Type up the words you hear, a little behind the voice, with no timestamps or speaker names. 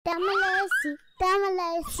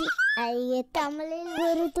தமிழரசி ஐய தமிழில்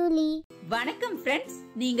ஒரு துளி. வணக்கம் ஃப்ரெண்ட்ஸ்,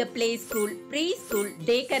 நீங்க play school, pre school,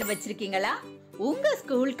 day care வச்சிருக்கீங்களா? உங்க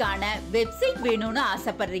ஸ்கூலுக்கான வெப்சைட் வேணும்னு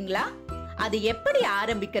ஆசைப்படுறீங்களா? அது எப்படி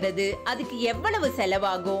ஆரம்பிக்கிறது, அதுக்கு எவ்வளவு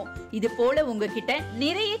செலவாகும், இது போல உங்ககிட்ட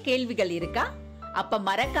நிறைய கேள்விகள் இருக்கா? அப்ப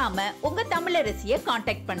மறக்காம உங்க தமிழரசியை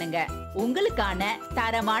காண்டாக்ட் பண்ணுங்க. உங்களுக்கான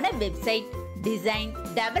தரமான வெப்சைட் டிசைன்,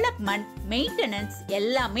 டெவலப்மெண்ட், மெயின்டெனன்ஸ்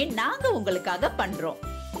எல்லாமே நாங்க உங்களுக்காக பண்றோம்.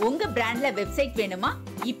 உங்க பிராண்ட்ல வெப்சைட் வேணுமா?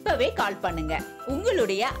 இப்பவே கால் பண்ணுங்க.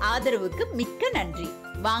 உங்களுடைய ஆதரவுக்கு மிக்க நன்றி.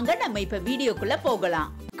 வாங்க நம்ம இப்ப வீடியோக்குள்ள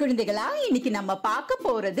போகலாம். குழந்தைகளா, இன்னைக்கு நம்ம பார்க்க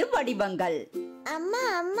போறது வடிவங்கள். அம்மா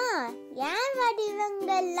அம்மா, ஏன்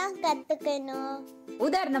வடிவங்கள்லாம் கத்துக்கணும்?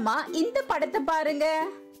 உதாரணமா இந்த படத்தை பாருங்க.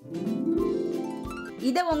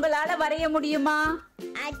 இத உங்களால வரைய முடியுமா?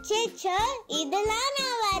 அச்சச்சோ, இதெல்லாம்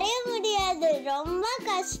நான் வரைய முடியாது, ரொம்ப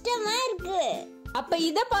கஷ்டமா இருக்கு. அப்ப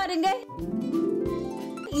இத பாருங்க.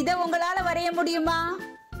 இத உங்களால வரைய முடியுமா?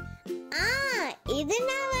 இது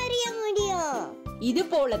நான் வரைய முடியும். இது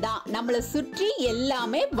போலதான் நம்மள சுற்றி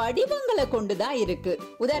எல்லாமே வடிவங்களை கொண்டுதான் இருக்கு.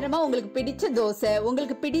 உதாரணமா உங்களுக்கு பிடிச்ச தோசை,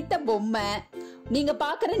 உங்களுக்கு பிடித்த பொம்மை, நீங்க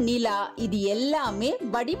பாக்குற நிலா, இது எல்லாமே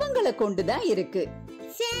வடிவங்களை கொண்டுதான் இருக்கு.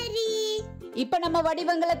 சரி, இப்ப நம்ம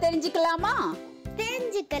வடிவங்களை தெரிஞ்சுக்கலாமா?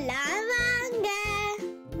 தெரிஞ்சுக்கலாம் வாங்க.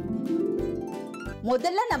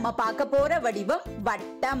 முதல்ல நம்ம பார்க்க போற வடிவம்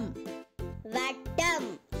வட்டம். வட்டம்.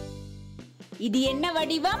 இது என்ன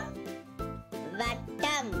வடிவம்?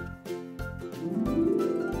 வட்டம்.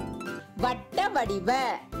 வட்ட வடிவ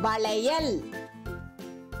வளையல்.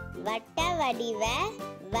 வட்ட வடிவ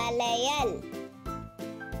வளையல்.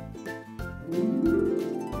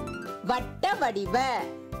 வட்ட வடிவ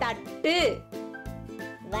தட்டு.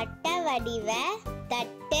 வட்ட வடிவ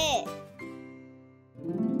தட்டு.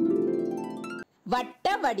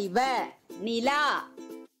 வட்ட வடிவ நிலா.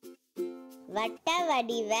 வட்ட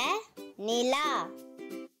வடிவ நிலா.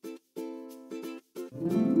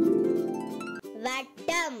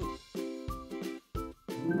 வட்டம்.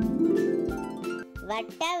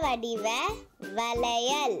 வட்ட வடிவ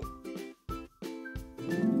வளையல்.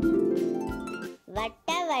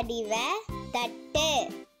 வட்ட வடிவ தட்டு.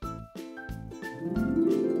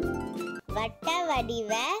 வட்ட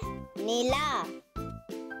வடிவ நிலா.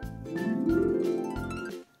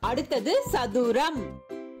 அடுத்தது சதுரம்.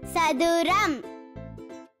 சதுரம்.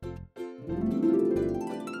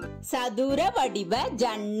 சதுர வடிவ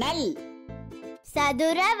ஜன்னல்.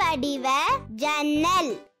 சதுர வடிவ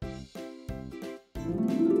ஜன்னல்.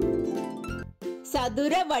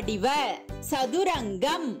 சதுர வடிவ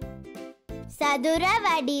சதுரங்கம். சதுர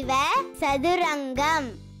வடிவ சதுரங்கம்.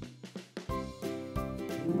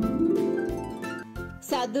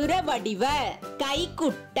 சதுர வடிவ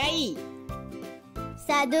கைக்குட்டை.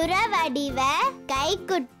 சதுர வடிவ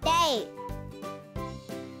கைக்குட்டை.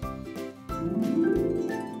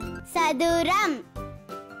 சதுரம்.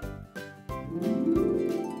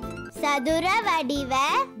 சதுர வடிவ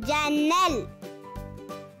ஜன்னல்.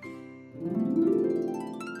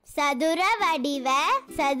 சதுர வடிவ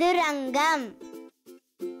சதுரங்கம்.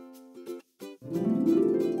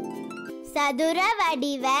 சதுர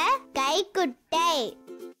வடிவ கைக்குட்டை.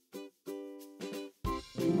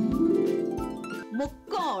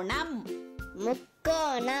 முக்கோணம்.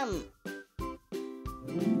 முக்கோணம்.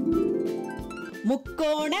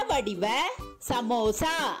 முக்கோண வடிவ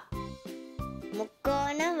சமோசா.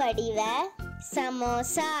 முக்கோண வடிவ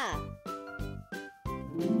சமோசா.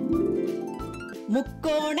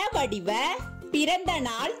 முக்கோண வடிவ பிறந்த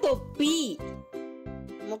நாள் தொப்பி.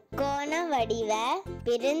 முக்கோண வடிவ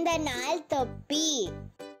பிறந்த நாள் தொப்பி.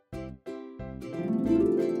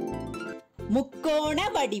 முக்கோண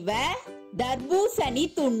வடிவ தர்பூசணி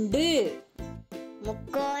துண்டு.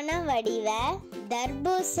 முக்கோண வடிவ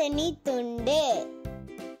தர்பூசணி துண்டு.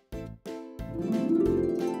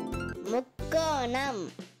 முக்கோணம்.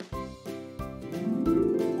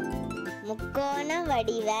 முக்கோண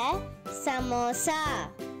வடிவ சமோசா.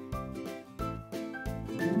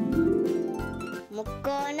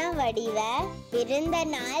 முக்கோண வடிவ பிறந்த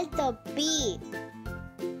நாள் தொப்பி.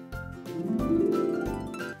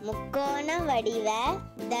 முக்கோண வடிவ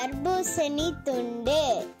தர்பூசணி துண்டு.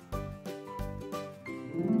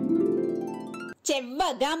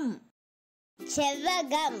 செவ்வகம்.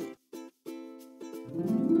 செவ்வகம்.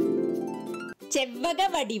 செவ்வக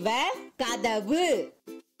வடிவ கதவு.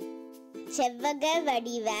 செவ்வக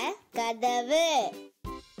வடிவ கதவு.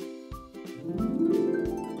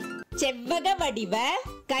 செவ்வக வடிவ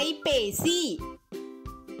கைபேசி.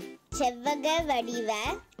 செவ்வக வடிவ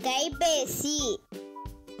கைபேசி.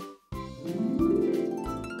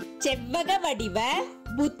 செவ்வக வடிவ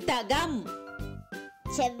புத்தகம்.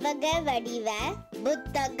 செவ்வக வடிவ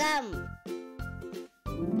புத்தகம்.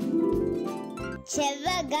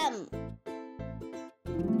 செவ்வகம்.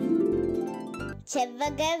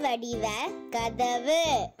 செவ்வக வடிவ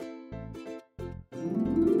கதவு.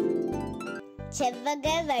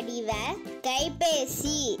 செவ்வக வடிவ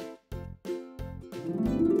கைபேசி.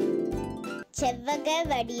 செவ்வக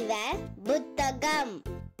வடிவ புத்தகம்.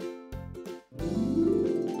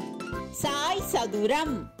 சாய்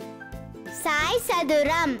சதுரம். சாய்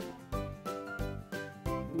சதுரம்.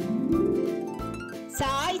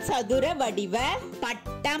 சாய் சதுர வடிவ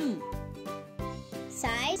பட்டம்.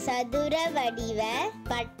 சாய் சதுர வடிவ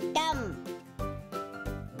பட்டம்.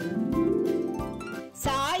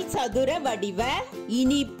 சாய் சதுர வடிவ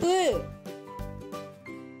இனிப்பு.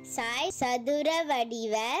 சாய் சதுர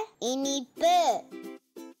வடிவ இனிப்பு.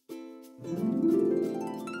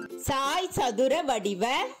 சாய் சதுர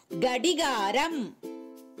வடிவ கடிகாரம்.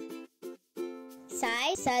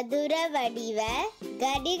 சாய் சதுர வடிவ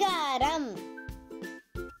கடிகாரம்.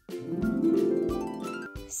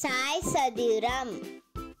 சாய் சதுரம்.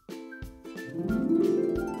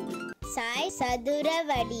 சாய் சதுர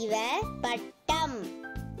வடிவ பட்டம்.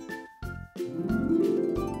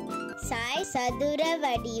 சாய் சதுர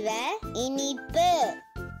வடிவ இனிப்பு.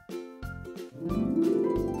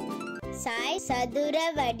 சாய்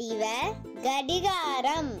சதுர வடிவ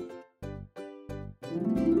கடிகாரம்.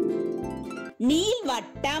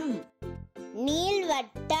 நீள்வட்டம்.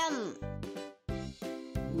 நீள்வட்டம்.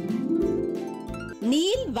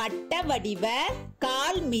 நீள்வட்ட வடிவ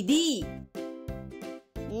கால்மிதி.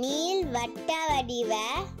 நீள்வட்ட வடிவ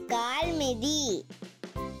கால்மிதி.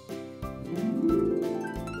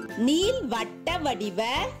 நீள்வட்ட வடிவ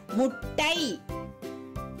முட்டை.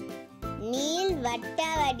 நீள்வட்ட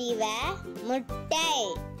வடிவ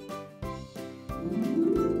முட்டை.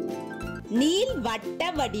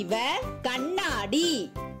 நீள்வட்ட வடிவ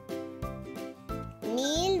கண்ணாடி.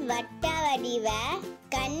 நீள்வட்ட வடிவ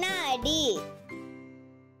கண்ணாடி.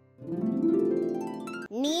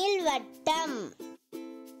 நீள்வட்டம்.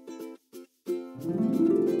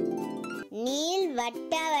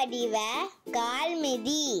 நீள்வட்ட வடிவ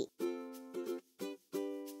கால்மிதி.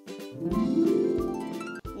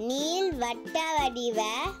 நீள்வட்ட வடிவ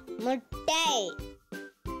முட்டை.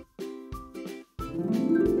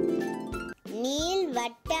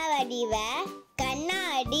 நீள்வட்ட வடிவ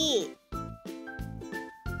கண்ணாடி.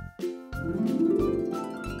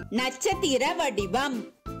 நட்சத்திர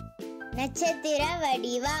வடிவம். நட்சத்திர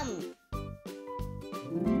வடிவம்.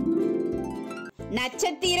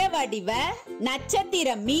 நட்சத்திர வடிவ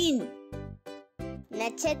நட்சத்திர மீன்.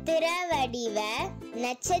 நட்சத்திர வடிவ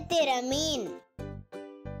நட்சத்திர மீன்.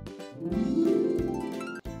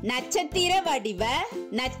 நட்சத்திர வடிவ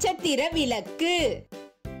நட்சத்திர விளக்கு.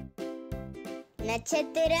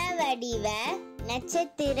 நட்சத்திர வடிவ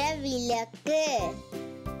நட்சத்திர விளக்கு.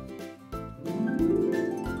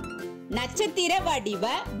 நட்சத்திர வடிவ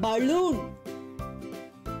பலூன்.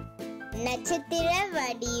 நட்சத்திர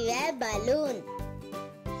வடிவ பலூன்.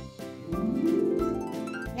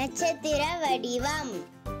 நட்சத்திர வடிவம்.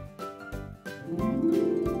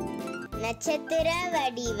 நட்சத்திர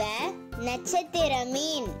வடிவ நட்சத்திர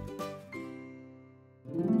மீன்.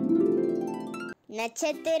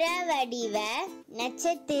 நட்சத்திர வடிவ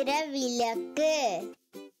நட்சத்திர விளக்கு.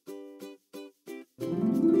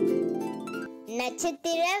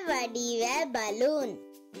 நட்சத்திர வடிவ பலூன்.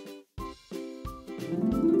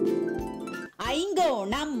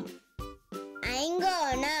 ஐங்கோணம்.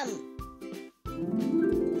 ஐங்கோணம்.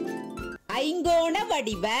 ஐங்கோண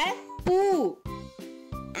வடிவ பூ.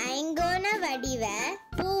 ஐங்கோண வடிவ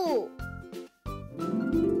பூ.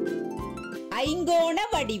 ஐங்கோண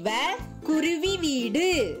வடிவ குருவி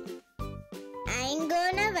வீடு.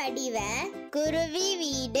 ஐங்கோண வடிவ குருவி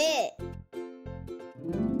வீடு.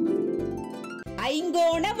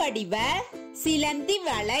 ஐங்கோண வடிவ சிலந்தி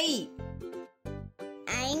வலை.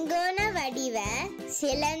 ஐங்கோண வடிவ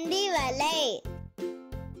சிலந்தி வலை.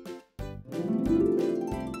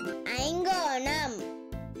 ஐங்கோணம்.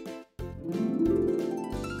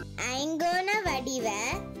 ஐங்கோண வடிவ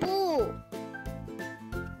பூ.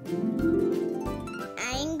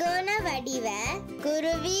 ஐங்கோண வடிவ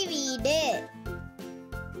குருவி வீடு.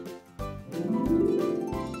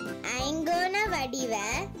 ஐங்கோண வடிவ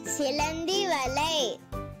சிலந்தி வலை.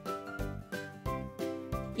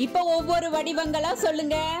 இப்ப ஒவ்வொரு வடிவங்களா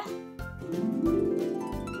சொல்லுங்க.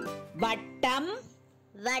 வட்டம்.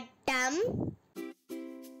 வட்டம்.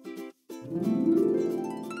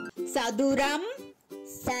 சதுரம்.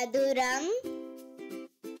 சதுரம்.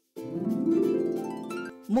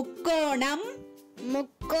 முக்கோணம்.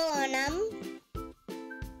 முக்கோணம்.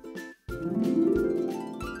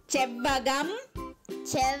 செவ்வகம்.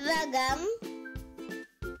 செவ்வகம்.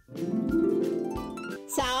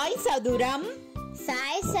 சாய் சதுரம்.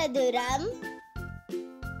 சாய்சதுரம்,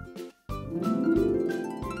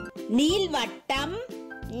 நீள்வட்டம்,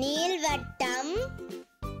 நீள்வட்டம்,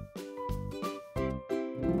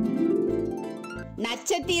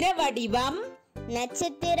 நட்சத்திர வடிவம்,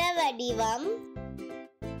 நட்சத்திர வடிவம்,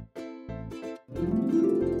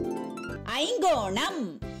 ஐங்கோணம்.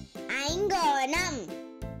 ஐங்கோணம்.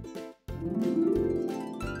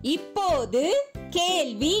 இப்போது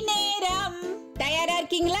கேள்வி நேரம். தயாரா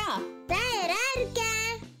இருக்கீங்களா? தயாரா இருக்கேன்.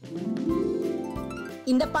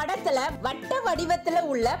 இந்த படத்துல வட்ட வடிவத்துல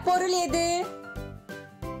உள்ள பொருள் எது?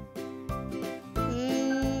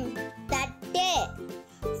 தட்டு.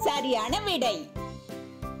 சரியான விடை.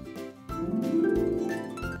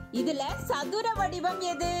 இதுல சதுர வடிவம்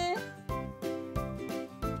எது?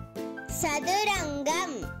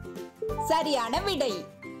 சதுரங்கம். சரியான விடை.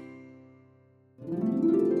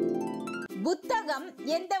 புத்தகம்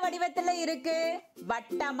எந்த வடிவத்துல இருக்கு?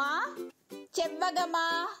 வட்டமா, செவ்வகமா?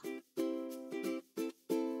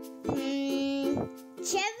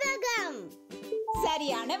 செவ்வகம்.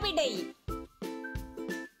 சரியான விடை.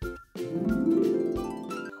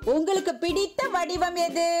 உங்களுக்கு பிடித்த வடிவம்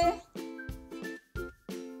எது?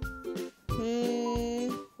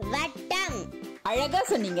 வட்டம். அழகா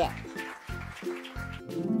சொன்னீங்க.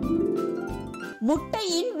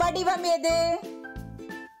 முட்டையின் வடிவம் எது?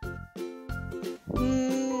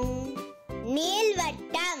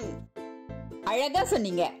 நீள்வட்டம். அழகா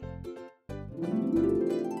சொன்னீங்க.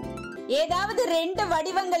 ஏதாவது 2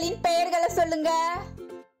 வடிவங்களின் பெயர்களை சொல்லுங்க.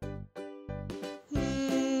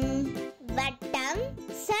 வட்டம்,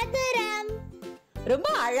 சதுரம். ரொம்ப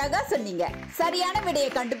அழகா சொன்னீங்க. சரியான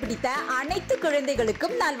விடையை கண்டுபிடித்த அனைத்து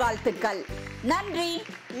குழந்தைகளுக்கும் நல்வாழ்த்துக்கள். நன்றி.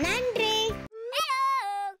 நன்றி.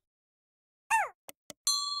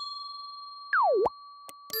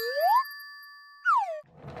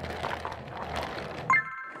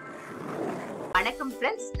 வணக்கம்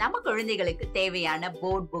ஃப்ரெண்ட்ஸ். நம்ம குழந்தைகளுக்கு தேவையான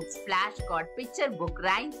board books, flash card, picture book,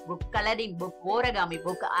 rhymes book, colouring book, origami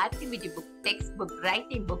book, activity book, text book,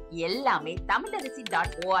 writing book எல்லாமே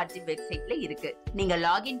Tamilarasi.org வெப்சைட்ல இருக்கு. நீங்க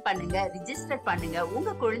லாகின் பண்ணுங்க, ரிஜிஸ்டர் பண்ணுங்க.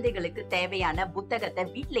 உங்க குழந்தைகளுக்கு தேவையான புத்தகத்தை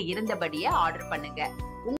வீட்ல இருந்தபடியே ஆர்டர் பண்ணுங்க.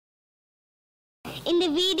 இந்த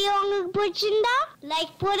வீடியோ உங்களுக்கு பிடிச்சிருந்தா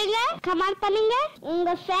லைக் போடுங்க, கமெண்ட் பண்ணுங்க,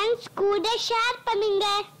 உங்க ஃப்ரெண்ட்ஸ் கூட ஷேர் பண்ணுங்க.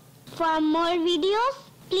 For more videos,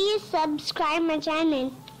 please subscribe my channel.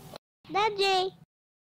 That's it.